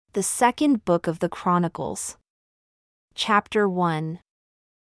The second book of the Chronicles. Chapter 1.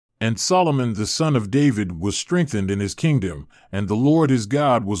 And Solomon the son of David was strengthened in his kingdom, and the Lord his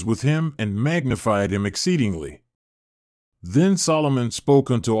God was with him and magnified him exceedingly. Then Solomon spoke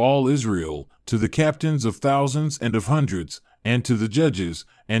unto all Israel, to the captains of thousands and of hundreds, and to the judges,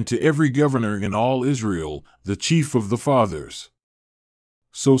 and to every governor in all Israel, the chief of the fathers.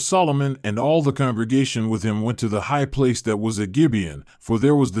 So Solomon and all the congregation with him went to the high place that was at Gibeon, for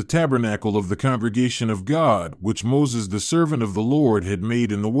there was the tabernacle of the congregation of God, which Moses the servant of the Lord had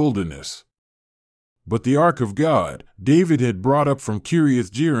made in the wilderness. But the ark of God, David had brought up from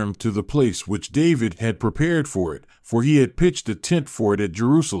Kiriath-Jearim to the place which David had prepared for it, for he had pitched a tent for it at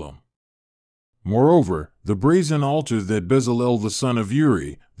Jerusalem. Moreover, the brazen altar that Bezalel the son of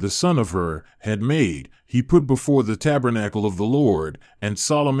Uri, the son of Hur, had made, he put before the tabernacle of the Lord, and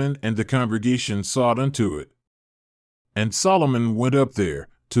Solomon and the congregation sought unto it. And Solomon went up there,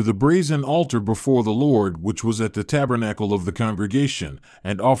 to the brazen altar before the Lord which was at the tabernacle of the congregation,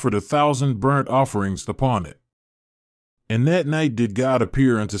 and offered 1,000 burnt offerings upon it. And that night did God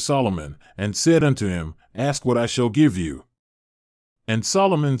appear unto Solomon, and said unto him, Ask what I shall give you. And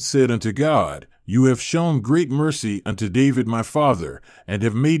Solomon said unto God, You have shown great mercy unto David my father, and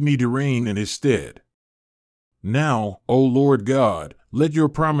have made me to reign in his stead. Now, O Lord God, let your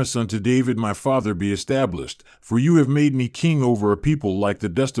promise unto David my father be established, for you have made me king over a people like the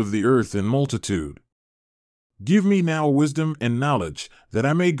dust of the earth in multitude. Give me now wisdom and knowledge, that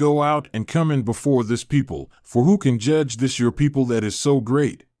I may go out and come in before this people, for who can judge this your people that is so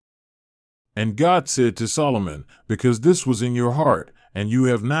great? And God said to Solomon, Because this was in your heart, and you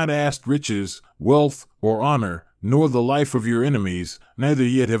have not asked riches, wealth, or honor, nor the life of your enemies, neither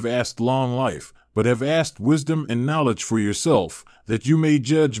yet have asked long life, but have asked wisdom and knowledge for yourself, that you may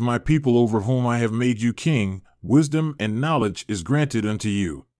judge my people over whom I have made you king, wisdom and knowledge is granted unto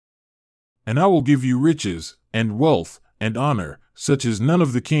you. And I will give you riches, and wealth, and honor, such as none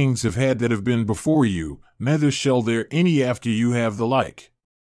of the kings have had that have been before you, neither shall there any after you have the like.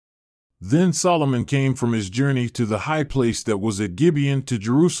 Then Solomon came from his journey to the high place that was at Gibeon to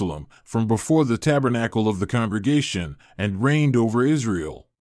Jerusalem, from before the tabernacle of the congregation, and reigned over Israel.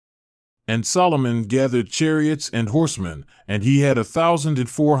 And Solomon gathered chariots and horsemen, and he had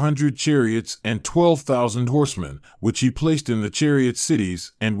 1,400 chariots and 12,000 horsemen, which he placed in the chariot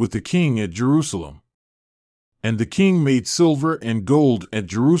cities, and with the king at Jerusalem. And the king made silver and gold at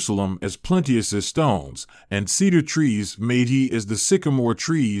Jerusalem as plenteous as stones, and cedar trees made he as the sycamore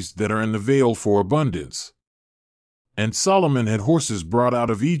trees that are in the vale for abundance. And Solomon had horses brought out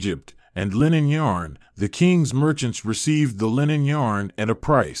of Egypt, and linen yarn. The king's merchants received the linen yarn at a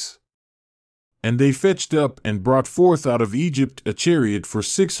price. And they fetched up and brought forth out of Egypt a chariot for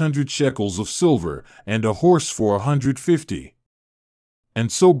 600 shekels of silver, and a horse for 150.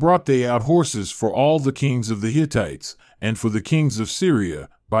 And so brought they out horses for all the kings of the Hittites, and for the kings of Syria,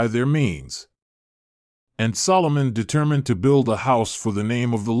 by their means. And Solomon determined to build a house for the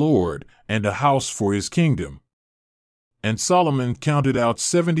name of the Lord, and a house for his kingdom. And Solomon counted out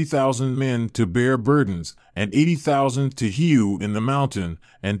 70,000 men to bear burdens, and 80,000 to hew in the mountain,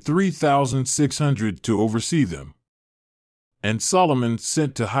 and 3,600 to oversee them. And Solomon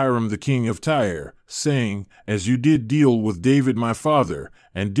sent to Hiram the king of Tyre, saying, As you did deal with David my father,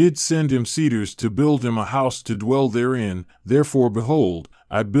 and did send him cedars to build him a house to dwell therein, therefore behold,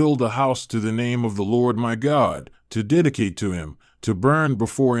 I build a house to the name of the Lord my God, to dedicate to him, to burn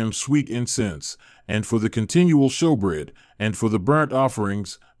before him sweet incense, and for the continual showbread, and for the burnt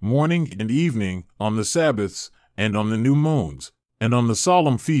offerings, morning and evening, on the Sabbaths, and on the new moons, and on the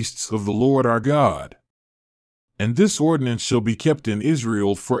solemn feasts of the Lord our God. And this ordinance shall be kept in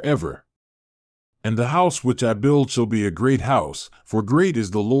Israel forever. And the house which I build shall be a great house, for great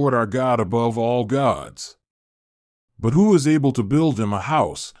is the Lord our God above all gods. But who is able to build him a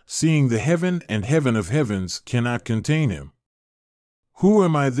house, seeing the heaven and heaven of heavens cannot contain him? Who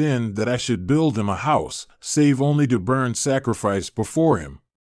am I then that I should build him a house, save only to burn sacrifice before him?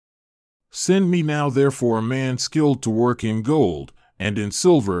 Send me now therefore a man skilled to work in gold, and in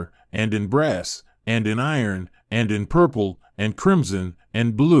silver, and in brass, and in iron, and in purple, and crimson,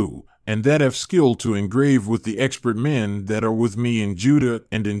 and blue, and that have skill to engrave with the expert men that are with me in Judah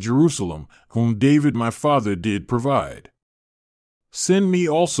and in Jerusalem, whom David my father did provide. Send me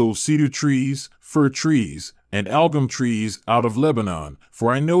also cedar trees, fir trees, and algum trees out of Lebanon,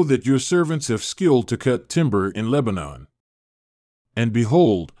 for I know that your servants have skill to cut timber in Lebanon. And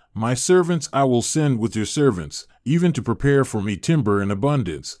behold, my servants I will send with your servants, even to prepare for me timber in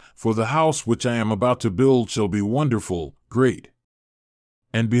abundance, for the house which I am about to build shall be wonderful, great.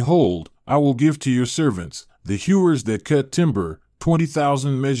 And behold, I will give to your servants, the hewers that cut timber,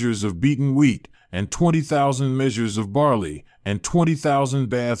 20,000 measures of beaten wheat, and 20,000 measures of barley, and 20,000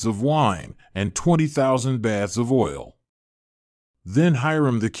 baths of wine, and 20,000 baths of oil. Then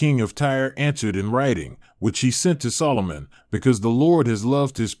Hiram the king of Tyre answered in writing, which he sent to Solomon, because the Lord has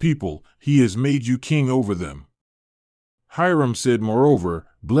loved his people, he has made you king over them. Hiram said moreover,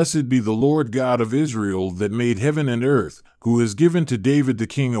 Blessed be the Lord God of Israel that made heaven and earth, who has given to David the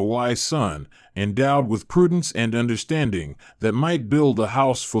king a wise son, endowed with prudence and understanding, that might build a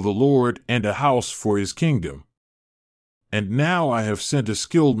house for the Lord and a house for his kingdom. And now I have sent a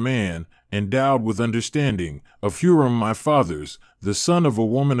skilled man, endowed with understanding, of Huram my father's, the son of a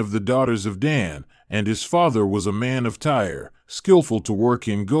woman of the daughters of Dan, and his father was a man of Tyre, skillful to work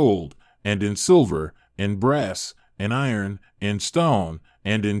in gold, and in silver, and brass, and iron, and stone,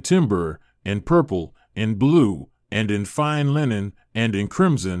 and in timber, and purple, and blue, and in fine linen, and in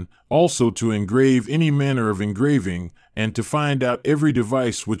crimson, also to engrave any manner of engraving, and to find out every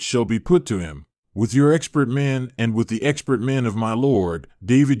device which shall be put to him, with your expert men and with the expert men of my lord,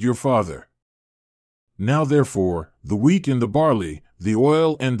 David your father. Now therefore, the wheat and the barley, the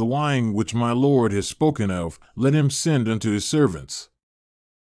oil and the wine which my lord has spoken of, let him send unto his servants.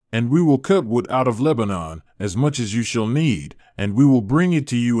 And we will cut wood out of Lebanon, as much as you shall need, and we will bring it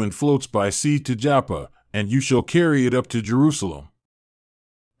to you in floats by sea to Joppa, and you shall carry it up to Jerusalem.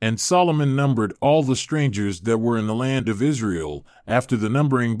 And Solomon numbered all the strangers that were in the land of Israel, after the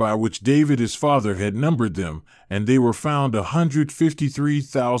numbering by which David his father had numbered them, and they were found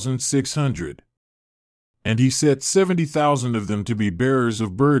 153,600. And he set 70,000 of them to be bearers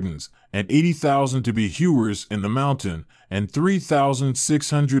of burdens, and 80,000 to be hewers in the mountain, and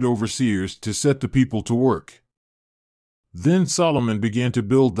 3,600 overseers to set the people to work. Then Solomon began to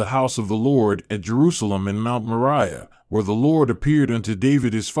build the house of the Lord at Jerusalem in Mount Moriah, where the Lord appeared unto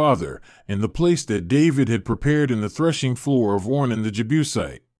David his father, in the place that David had prepared in the threshing floor of Ornan the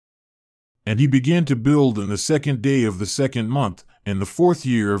Jebusite. And he began to build in the 2nd day of the 2nd month, in the 4th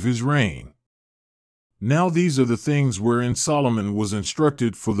year of his reign. Now these are the things wherein Solomon was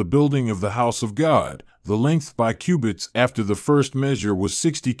instructed for the building of the house of God. The length by cubits after the first measure was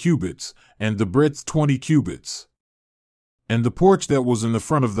 60 cubits, and the breadth 20 cubits. And the porch that was in the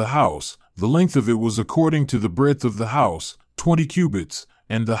front of the house, the length of it was according to the breadth of the house, 20 cubits,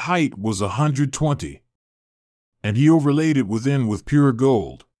 and the height was 120. And he overlaid it within with pure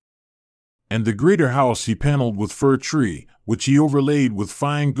gold. And the greater house he paneled with fir tree, which he overlaid with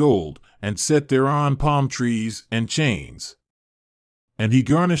fine gold, and set thereon palm trees and chains. And he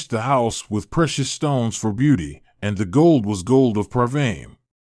garnished the house with precious stones for beauty, and the gold was gold of Parvaim.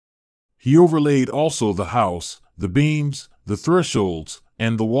 He overlaid also the house, the beams, the thresholds,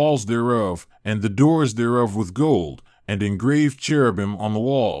 and the walls thereof, and the doors thereof with gold, and engraved cherubim on the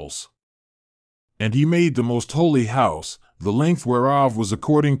walls. And he made the most holy house, the length whereof was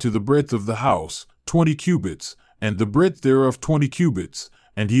according to the breadth of the house, 20 cubits, and the breadth thereof 20 cubits,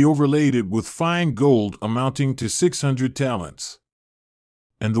 and he overlaid it with fine gold amounting to 600 talents.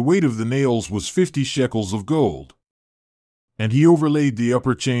 And the weight of the nails was 50 shekels of gold. And he overlaid the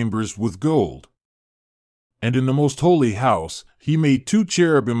upper chambers with gold. And in the most holy house he made 2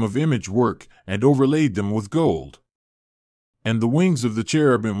 cherubim of image work, and overlaid them with gold. And the wings of the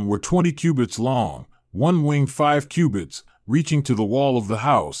cherubim were 20 cubits long, one wing 5 cubits, reaching to the wall of the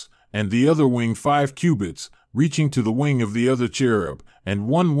house, and the other wing 5 cubits, reaching to the wing of the other cherub, and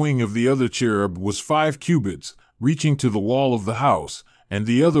one wing of the other cherub was 5 cubits, reaching to the wall of the house, and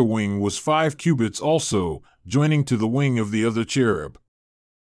the other wing was 5 cubits also, joining to the wing of the other cherub.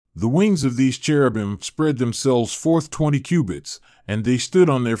 The wings of these cherubim spread themselves forth 20 cubits, and they stood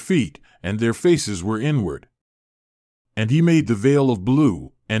on their feet, and their faces were inward. And he made the veil of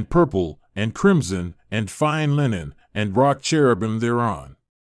blue, and purple, and crimson, and fine linen, and wrought cherubim thereon.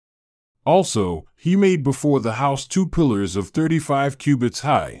 Also, he made before the house 2 pillars of 35 cubits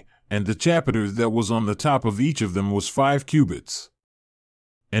high, and the chapiter that was on the top of each of them was 5 cubits.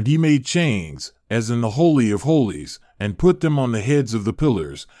 And he made chains, as in the Holy of Holies, and put them on the heads of the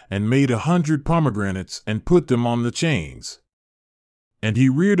pillars, and made 100 pomegranates, and put them on the chains. And he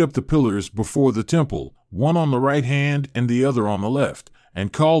reared up the pillars before the temple, one on the right hand and the other on the left,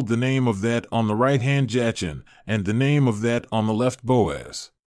 and called the name of that on the right hand Jachin, and the name of that on the left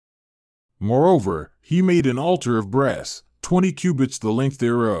Boaz. Moreover, he made an altar of brass, 20 cubits the length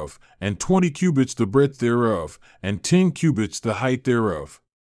thereof, and 20 cubits the breadth thereof, and 10 cubits the height thereof.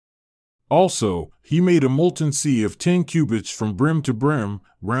 Also, he made a molten sea of 10 cubits from brim to brim,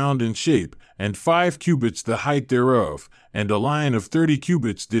 round in shape, and 5 cubits the height thereof, and a line of 30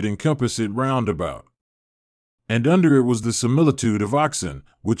 cubits did encompass it round about. And under it was the similitude of oxen,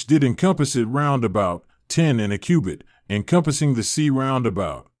 which did encompass it round about, 10 and a cubit, encompassing the sea round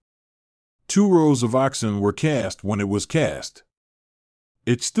about. 2 rows of oxen were cast when it was cast.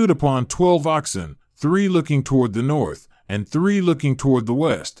 It stood upon 12 oxen, 3 looking toward the north, and 3 looking toward the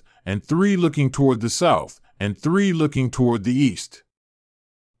west, and 3 looking toward the south, and 3 looking toward the east.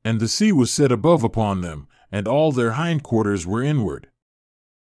 And the sea was set above upon them, and all their hindquarters were inward.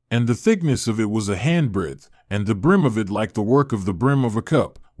 And the thickness of it was a handbreadth, and the brim of it like the work of the brim of a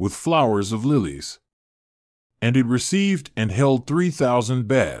cup, with flowers of lilies. And it received and held 3,000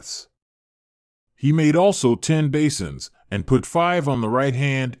 baths. He made also 10 basins, and put 5 on the right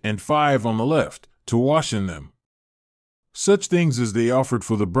hand and 5 on the left, to wash in them. Such things as they offered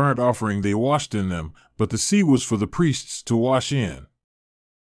for the burnt offering they washed in them, but the sea was for the priests to wash in.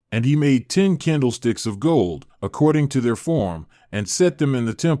 And he made 10 candlesticks of gold, according to their form, and set them in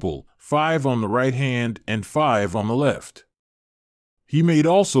the temple, 5 on the right hand and 5 on the left. He made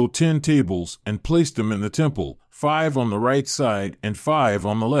also 10 tables, and placed them in the temple, 5 on the right side and 5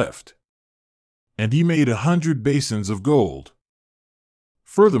 on the left. And he made 100 basins of gold.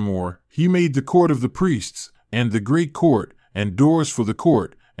 Furthermore, he made the court of the priests, and the great court, and doors for the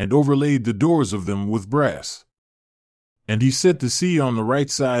court, and overlaid the doors of them with brass. And he set the sea on the right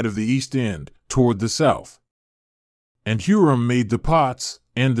side of the east end, toward the south. And Huram made the pots,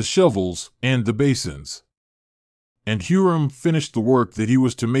 and the shovels, and the basins. And Huram finished the work that he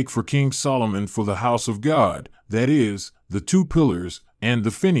was to make for King Solomon for the house of God, that is, the 2 pillars, and the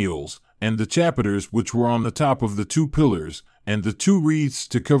finials, and the chapiters which were on the top of the 2 pillars, and the 2 wreaths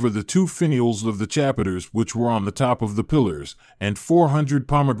to cover the 2 finials of the chapiters which were on the top of the pillars, and 400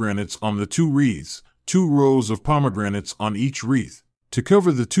 pomegranates on the 2 wreaths, 2 rows of pomegranates on each wreath, to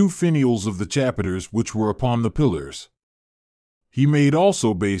cover the 2 finials of the chapiters which were upon the pillars. He made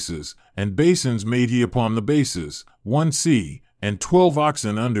also bases, and basins made he upon the bases, 1 sea, and 12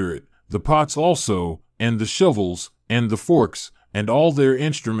 oxen under it, the pots also, and the shovels, and the forks, and all their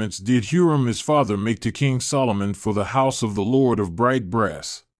instruments did Huram his father make to King Solomon for the house of the Lord of bright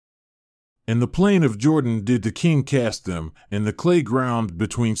brass. In the plain of Jordan did the king cast them, in the clay ground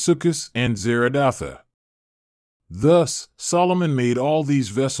between Succos and Zeradatha. Thus Solomon made all these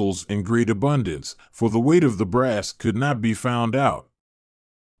vessels in great abundance, for the weight of the brass could not be found out.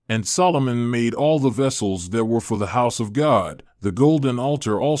 And Solomon made all the vessels that were for the house of God, the golden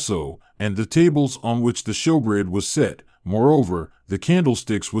altar also, and the tables on which the showbread was set, moreover, the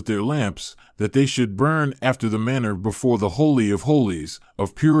candlesticks with their lamps, that they should burn after the manner before the Holy of Holies,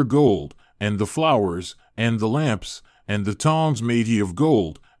 of pure gold, and the flowers, and the lamps, and the tongs made he of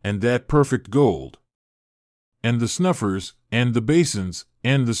gold, and that perfect gold. And the snuffers, and the basins,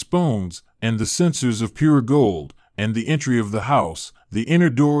 and the spoons, and the censers of pure gold, and the entry of the house, the inner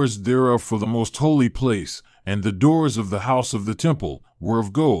doors thereof for the most holy place, and the doors of the house of the temple, were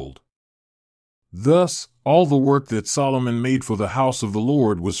of gold. Thus all the work that Solomon made for the house of the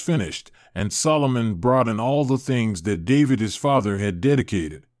Lord was finished, and Solomon brought in all the things that David his father had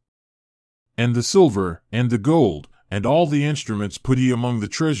dedicated. And the silver, and the gold, and all the instruments put he among the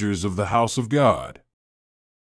treasures of the house of God.